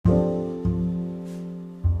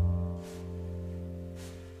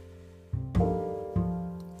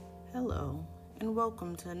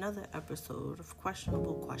welcome to another episode of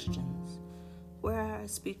Questionable Questions, where I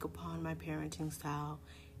speak upon my parenting style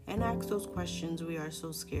and ask those questions we are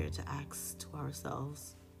so scared to ask to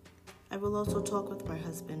ourselves. I will also talk with my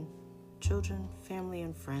husband, children, family,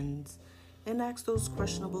 and friends, and ask those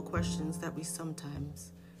questionable questions that we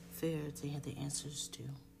sometimes fear to hear the answers to.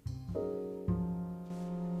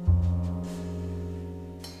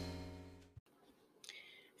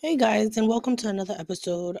 Hey guys, and welcome to another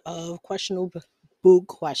episode of Questionable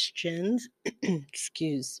Questions.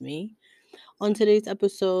 Excuse me. On today's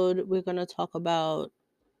episode, we're going to talk about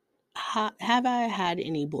have I had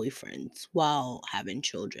any boyfriends while having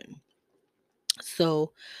children?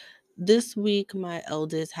 So, this week, my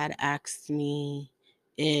eldest had asked me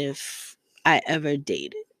if I ever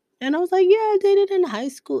dated. And I was like, yeah, I dated in high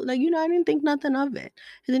school. I didn't think nothing of it.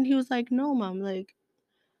 And then he was like, no, mom,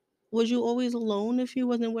 was you always alone if you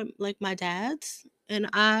wasn't with my dad's? And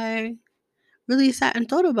I really sat and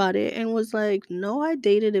thought about it and was like, no, I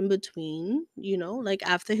dated in between,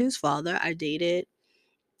 after his father, I dated.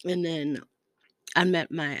 And then I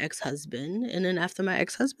met my ex-husband. And then after my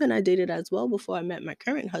ex-husband, I dated as well before I met my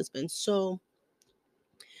current husband. So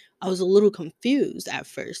I was a little confused at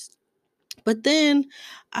first. But then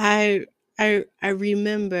I I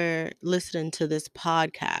remember listening to this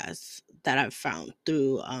podcast that I found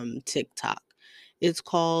through TikTok. It's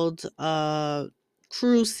called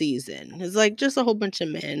Cruise Season. It's like just a whole bunch of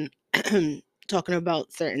men talking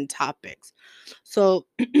about certain topics. So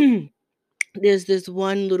there's this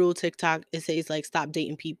one little TikTok. It says like stop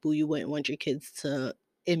dating people you wouldn't want your kids to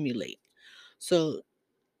emulate. So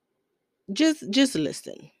just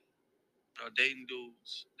listen. Dating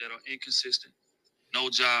dudes that are inconsistent, no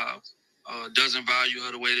job, doesn't value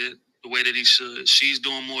her the way that he should. She's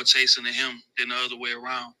doing more chasing to him than the other way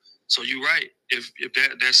around. So you're right. If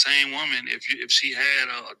that same woman, if she had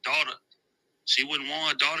a daughter, she wouldn't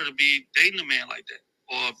want her daughter to be dating a man like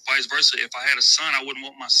that, or vice versa. If I had a son, I wouldn't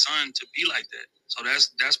want my son to be like that. So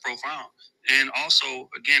that's profound. And also,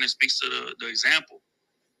 again, it speaks to the example.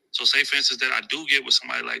 So say for instance that I do get with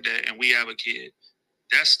somebody like that, and we have a kid.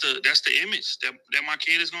 That's the image that my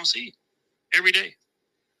kid is gonna see every day,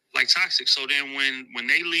 like toxic. So then when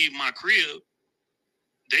they leave my crib,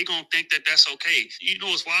 they gonna think that that's okay. You know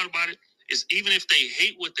what's wild about it is even if they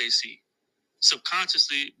hate what they see,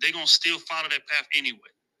 subconsciously they gonna still follow that path anyway.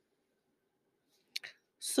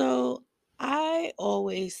 So I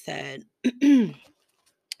always said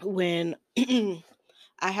when I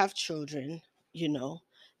have children,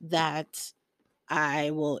 that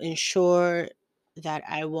I will ensure that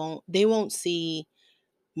they won't see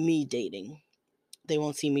me dating. They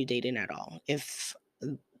won't see me dating at all if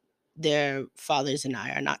their fathers and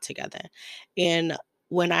I are not together. And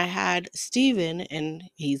when I had Steven, and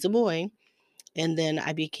he's a boy, and then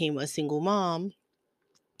I became a single mom,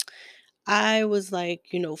 I was like,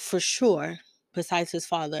 for sure, besides his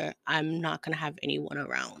father, I'm not going to have anyone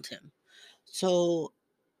around him. So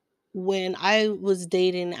when I was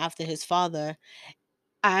dating after his father,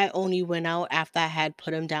 I only went out after I had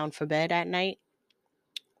put him down for bed at night,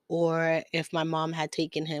 or if my mom had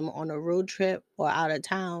taken him on a road trip or out of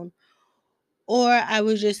town, or I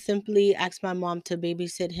would just simply ask my mom to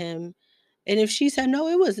babysit him. And if she said no,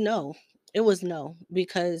 it was no. It was no,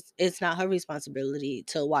 because it's not her responsibility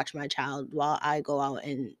to watch my child while I go out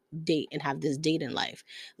and date and have this dating life.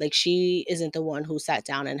 Like, she isn't the one who sat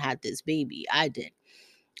down and had this baby. I did.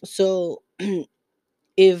 So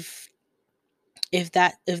if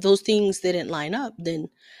if those things didn't line up, then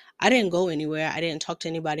I didn't go anywhere. I didn't talk to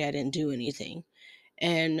anybody. I didn't do anything.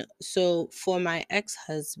 And so for my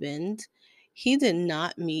ex-husband, he did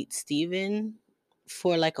not meet Steven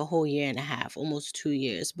for like a whole year and a half, almost 2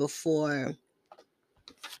 years before.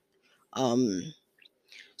 Um,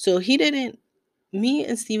 so he didn't. Me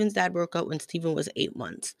and Steven's dad broke up when Steven was 8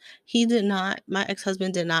 months. He did not. My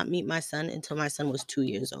ex-husband did not meet my son until my son was 2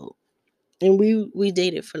 years old, and we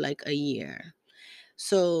dated for like a year.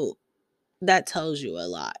 So that tells you a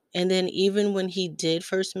lot. And then even when he did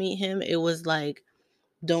first meet him, it was like,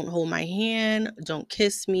 don't hold my hand, don't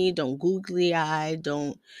kiss me, don't googly eye,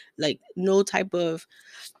 don't, like, no type of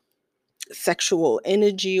sexual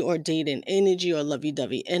energy or dating energy or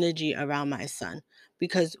lovey-dovey energy around my son,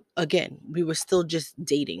 because again, we were still just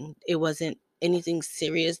dating. It wasn't anything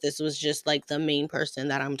serious. This was just like the main person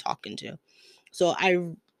that I'm talking to. So I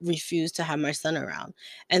refused to have my son around.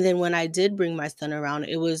 And then when I did bring my son around,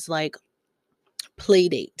 it was like play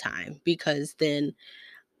date time, because then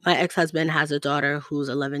my ex-husband has a daughter who's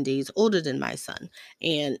 11 days older than my son,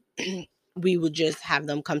 and we would just have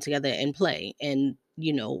them come together and play, and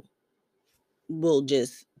we'll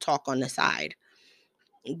just talk on the side.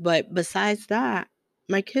 But besides that,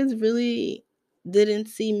 my kids really didn't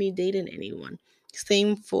see me dating anyone.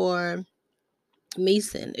 Same for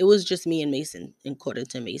Mason. It was just me and Mason, according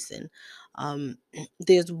to Mason.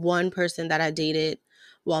 There's one person that I dated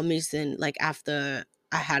while Mason, like after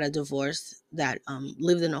I had a divorce, that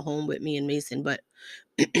lived in a home with me and Mason, but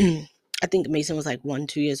I think Mason was like 1,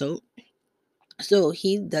 2 years old. So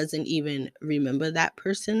he doesn't even remember that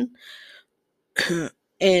person.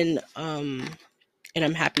 and and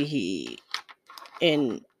I'm happy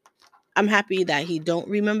and I'm happy that he don't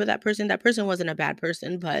remember that person. That person wasn't a bad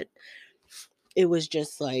person, but it was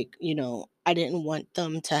just like, I didn't want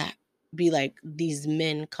them to be like these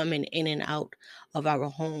men coming in and out of our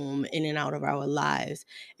home, in and out of our lives,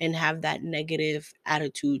 and have that negative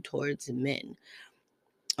attitude towards men.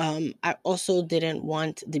 I also didn't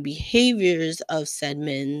want the behaviors of said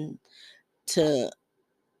men to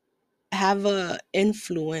have a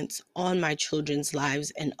influence on my children's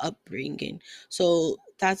lives and upbringing. So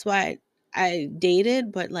that's why I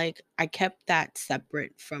dated, but like I kept that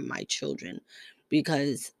separate from my children,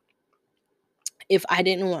 because if I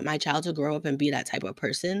didn't want my child to grow up and be that type of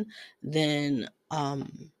person, then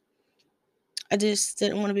I just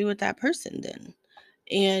didn't want to be with that person then.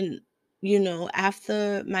 And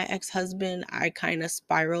after my ex-husband, I kind of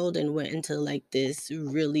spiraled and went into like this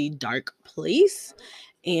really dark place.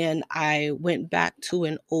 And I went back to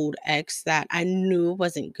an old ex that I knew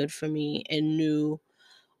wasn't good for me and knew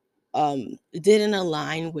didn't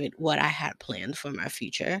align with what I had planned for my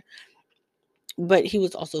future. But he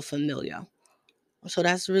was also familiar. So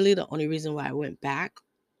that's really the only reason why I went back.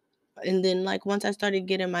 And then, like, once I started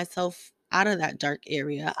getting myself out of that dark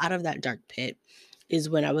area, out of that dark pit, is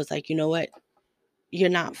when I was like, you know what? You're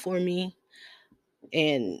not for me.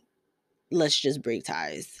 And let's just break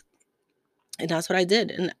ties. And that's what I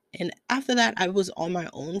did. And after that, I was on my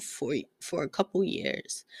own for a couple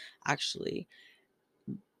years, actually.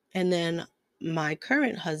 And then my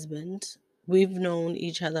current husband, we've known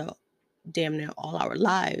each other damn near all our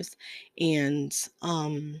lives. And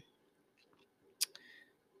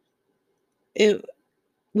it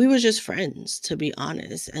we were just friends, to be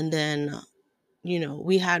honest. And then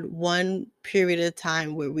we had one period of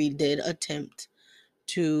time where we did attempt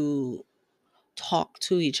to talk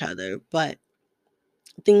to each other, but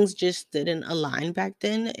things just didn't align back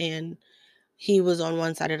then. And he was on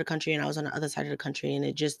one side of the country and I was on the other side of the country, and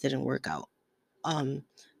it just didn't work out. Um,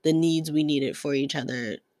 the needs we needed for each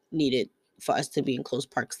other needed for us to be in close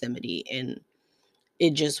proximity, and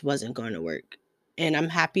it just wasn't going to work. And I'm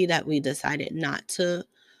happy that we decided not to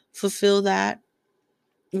fulfill that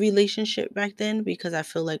relationship back then, because I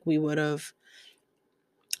feel like we really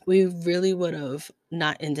would have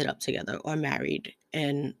not ended up together or married,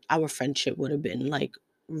 and our friendship would have been like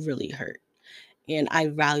really hurt. And I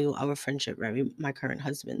value our friendship my current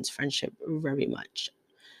husband's friendship very much.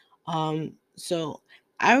 So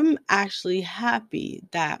I'm actually happy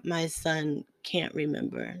that my son can't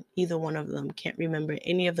remember, either one of them can't remember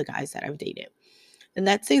any of the guys that I've dated. And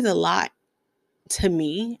that says a lot to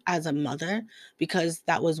me as a mother, because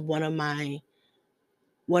that was one of my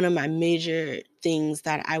major things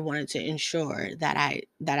that I wanted to ensure that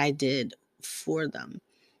I did for them,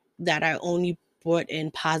 that I only brought in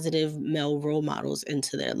positive male role models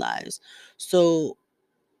into their lives. So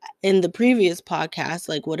in the previous podcast,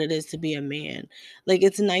 like what it is to be a man, like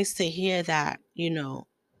it's nice to hear that,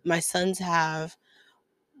 my sons have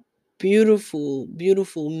beautiful,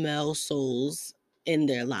 beautiful male souls in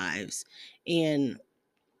their lives. And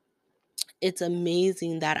it's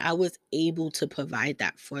amazing that I was able to provide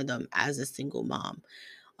that for them as a single mom.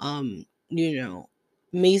 You know,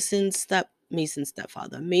 Mason's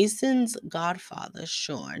stepfather, Mason's godfather,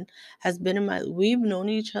 Sean, has been we've known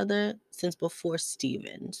each other since before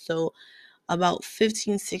Steven. So about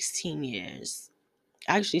 15, 16 years.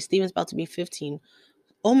 Actually, Steven's about to be 15.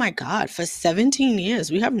 Oh my God, for 17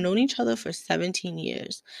 years. We have known each other for 17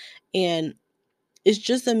 years. And it's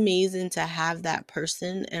just amazing to have that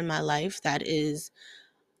person in my life that is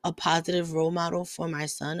a positive role model for my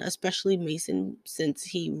son, especially Mason,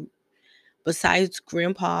 since besides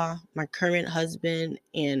grandpa, my current husband,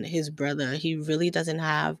 and his brother, he really doesn't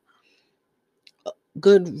have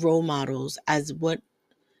good role models as what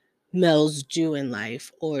males do in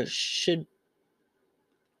life, or should.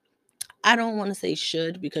 I don't want to say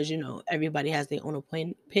should, because everybody has their own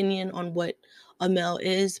opinion on what a male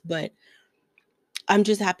is, but I'm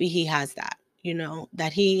just happy he has that.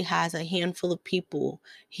 That he has a handful of people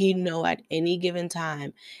he know at any given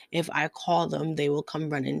time, if I call them, they will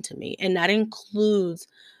come running to me. And that includes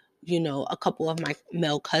a couple of my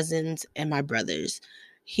male cousins and my brothers.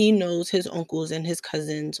 He knows his uncles and his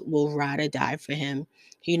cousins will ride or die for him.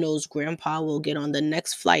 He knows grandpa will get on the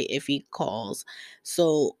next flight if he calls.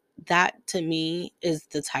 So that to me is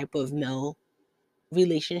the type of male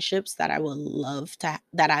relationships that I would love to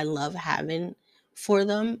that I love having for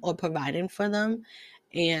them or providing for them.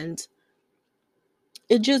 And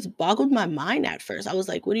it just boggled my mind at first. I was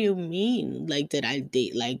like, what do you mean? Like, did I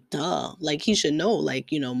date? Like, duh. Like, he should know, like,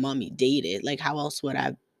 mommy dated. Like, how else would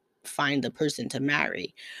I find the person to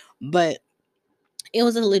marry? But it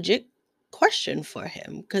was a legit question for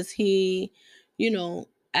him because you know,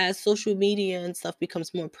 as social media and stuff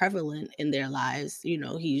becomes more prevalent in their lives,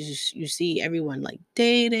 you see everyone like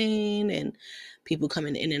dating and people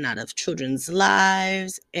coming in and out of children's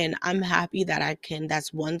lives. And I'm happy that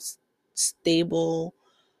that's one stable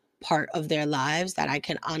part of their lives that I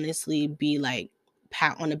can honestly be like,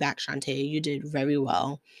 pat on the back, Shantae, you did very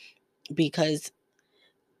well, because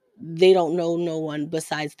they don't know no one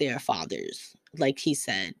besides their fathers, like he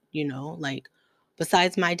said, like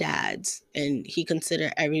besides my dad's. And he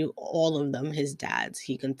considered all of them his dads.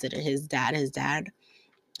 He considered his dad,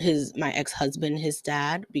 his my ex-husband his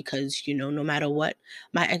dad, because no matter what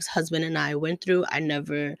my ex-husband and I went through, I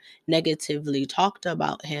never negatively talked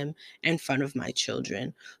about him in front of my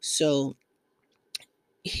children. So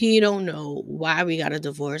he don't know why we got a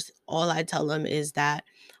divorce. All I tell him is that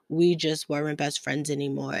we just weren't best friends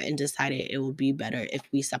anymore and decided it would be better if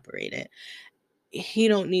we separated. He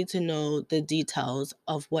don't need to know the details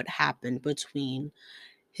of what happened between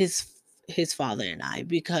his his father and I,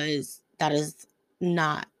 because that is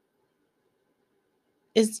not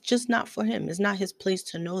it's just not for him. It's not his place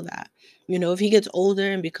to know that. If he gets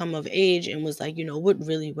older and become of age and was like, what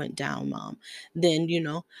really went down, mom, then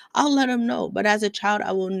I'll let him know. But as a child,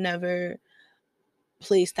 I will never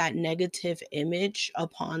place that negative image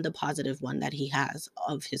upon the positive one that he has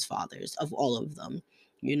of his fathers, of all of them,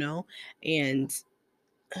 you know? And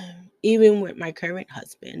even with my current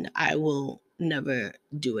husband, I will never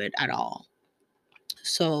do it at all.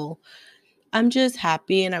 So I'm just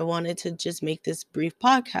happy, and I wanted to just make this brief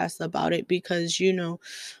podcast about it because,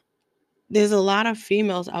 there's a lot of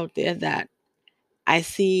females out there that I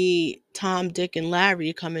see Tom, Dick, and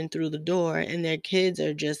Larry coming through the door, and their kids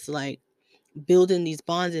are just like building these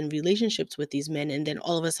bonds and relationships with these men, and then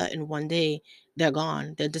all of a sudden one day they're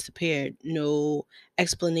gone, they're disappeared, no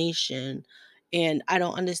explanation. And I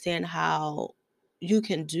don't understand how you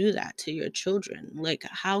can do that to your children. Like,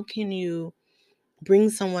 how can you bring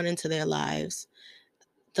someone into their lives,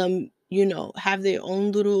 them, have their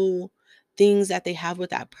own little things that they have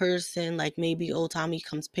with that person, like maybe old Tommy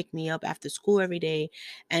comes pick me up after school every day,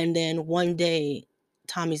 and then one day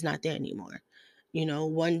Tommy's not there anymore.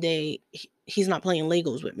 One day he's not playing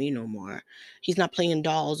Legos with me no more. He's not playing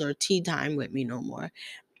dolls or tea time with me no more.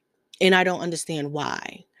 And I don't understand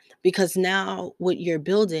why. Because now what you're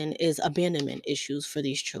building is abandonment issues for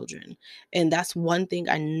these children. And that's one thing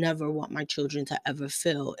I never want my children to ever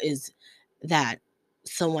feel, is that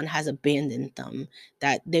someone has abandoned them,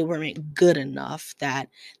 that they weren't good enough, that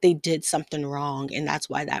they did something wrong, and that's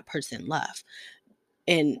why that person left.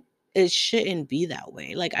 And it shouldn't be that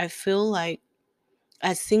way. Like, I feel like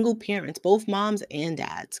as single parents, both moms and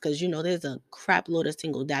dads, because there's a crap load of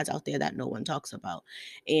single dads out there that no one talks about.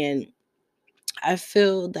 And I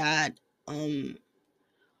feel that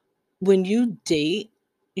when you date,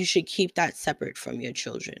 you should keep that separate from your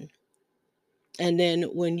children. And then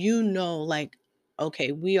when like,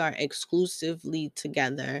 okay, we are exclusively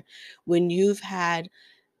together, when you've had,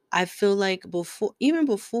 I feel like before, even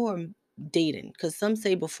before dating, because some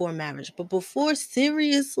say before marriage, but before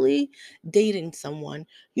seriously dating someone,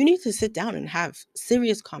 you need to sit down and have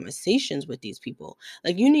serious conversations with these people.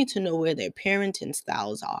 Like, you need to know where their parenting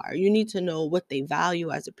styles are. You need to know what they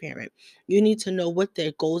value as a parent. You need to know what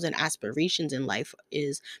their goals and aspirations in life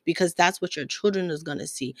is, because that's what your children is going to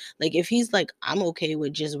see. Like, if he's like, I'm okay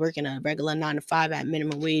with just working a regular 9 to 5 at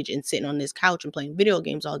minimum wage and sitting on this couch and playing video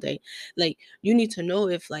games all day, like, you need to know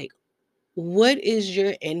if, like, what is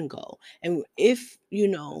your end goal? And if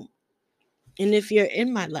you're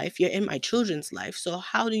in my life, you're in my children's life. So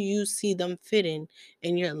how do you see them fitting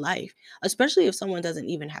in your life? Especially if someone doesn't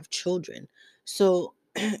even have children. So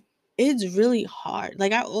it's really hard.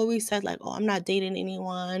 Like, I always said, like, oh, I'm not dating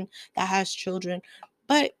anyone that has children.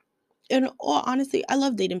 But in all honesty, I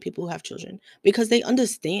love dating people who have children, because they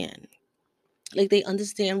understand. Like, they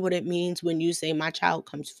understand what it means when you say my child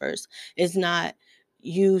comes first. It's not,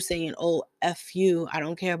 you saying, oh, F you, I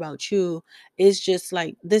don't care about you. It's just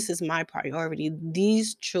like, this is my priority.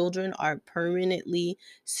 These children are permanently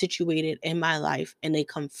situated in my life and they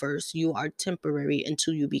come first. You are temporary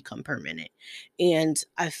until you become permanent. And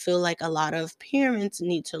I feel like a lot of parents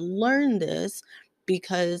need to learn this,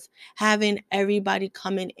 because having everybody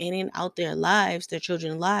coming in and out their lives, their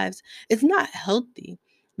children's lives, it's not healthy,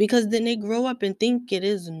 because then they grow up and think it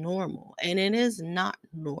is normal, and it is not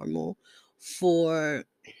normal for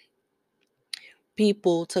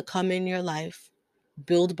people to come in your life,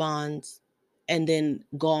 build bonds, and then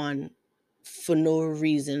gone for no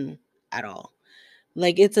reason at all.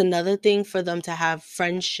 Like, it's another thing for them to have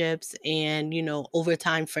friendships and, over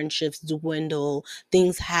time friendships dwindle,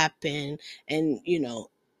 things happen, and,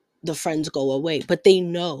 the friends go away, but they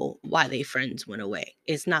know why they friends went away.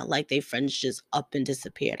 It's not like they friends just up and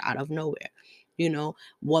disappeared out of nowhere.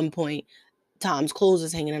 One point Tom's clothes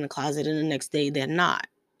is hanging in the closet and the next day they're not.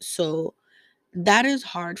 So that is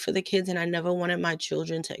hard for the kids, and I never wanted my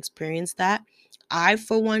children to experience that. I,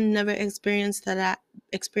 for one, never experienced that.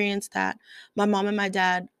 My mom and my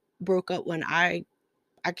dad broke up when I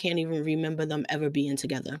can't even remember them ever being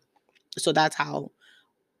together. So that's how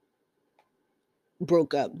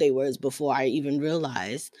broke up they was before I even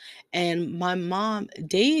realized. And my mom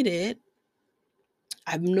dated.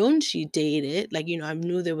 I've known she dated, like, I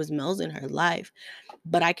knew there was males in her life,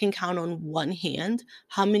 but I can count on one hand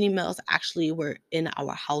how many males actually were in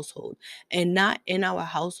our household. And not in our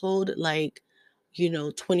household like,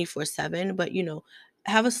 24/7, but,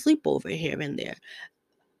 have a sleepover here and there.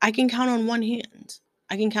 I can count on one hand.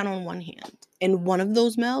 I can count on one hand. And one of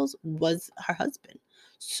those males was her husband.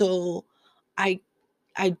 So I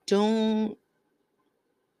I don't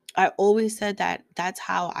I always said that that's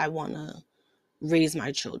how I want to raise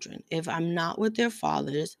my children. If I'm not with their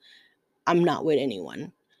fathers, I'm not with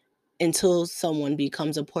anyone until someone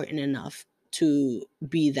becomes important enough to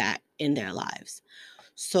be that in their lives.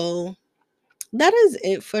 So that is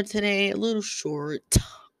it for today. A little short.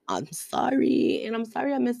 I'm sorry. And I'm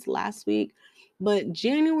sorry I missed last week. But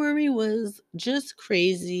January was just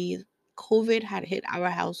crazy. COVID had hit our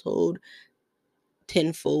household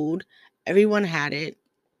tenfold. Everyone had it.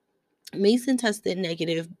 Mason tested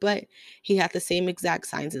negative, but he had the same exact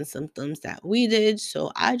signs and symptoms that we did.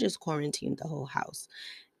 So I just quarantined the whole house.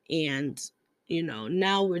 And,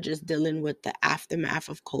 now we're just dealing with the aftermath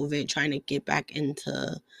of COVID, trying to get back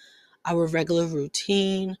into our regular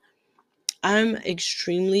routine. I'm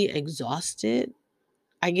extremely exhausted.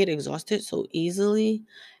 I get exhausted so easily.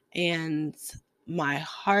 And my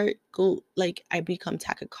heart I become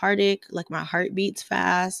tachycardic, like my heart beats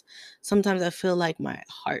fast. Sometimes I feel like my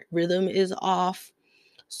heart rhythm is off.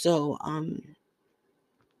 So,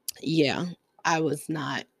 yeah, I was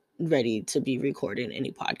not ready to be recording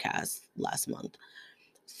any podcasts last month.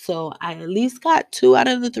 So I at least got 2 out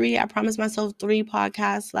of the 3. I promised myself 3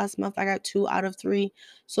 podcasts last month. I got 2 out of 3.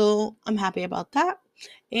 So I'm happy about that.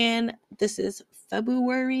 And this is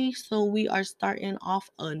February. So we are starting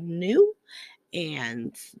off anew.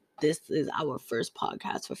 And this is our first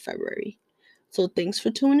podcast for February. So thanks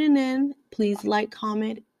for tuning in. Please like,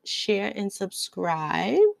 comment, share, and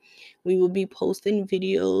subscribe. We will be posting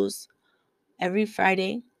videos every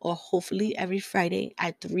Friday, or hopefully every Friday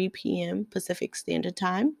at 3 p.m. Pacific Standard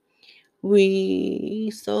Time.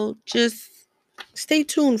 So just stay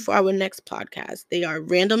tuned for our next podcast. They are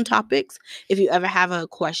random topics. If you ever have a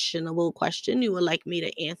questionable question you would like me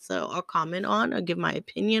to answer or comment on or give my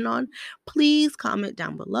opinion on, please comment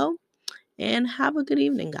down below. And have a good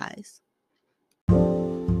evening, guys.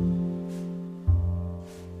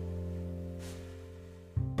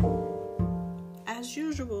 As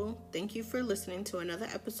usual, thank you for listening to another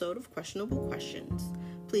episode of Questionable Questions.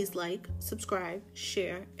 Please like, subscribe,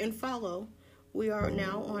 share, and follow. We are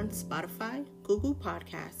now on Spotify, Google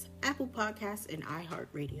Podcasts, Apple Podcasts, and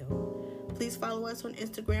iHeartRadio. Please follow us on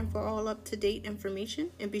Instagram for all up-to-date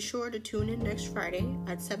information, and be sure to tune in next Friday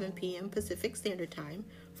at 7 p.m. Pacific Standard Time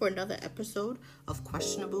for another episode of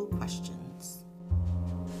Questionable Questions.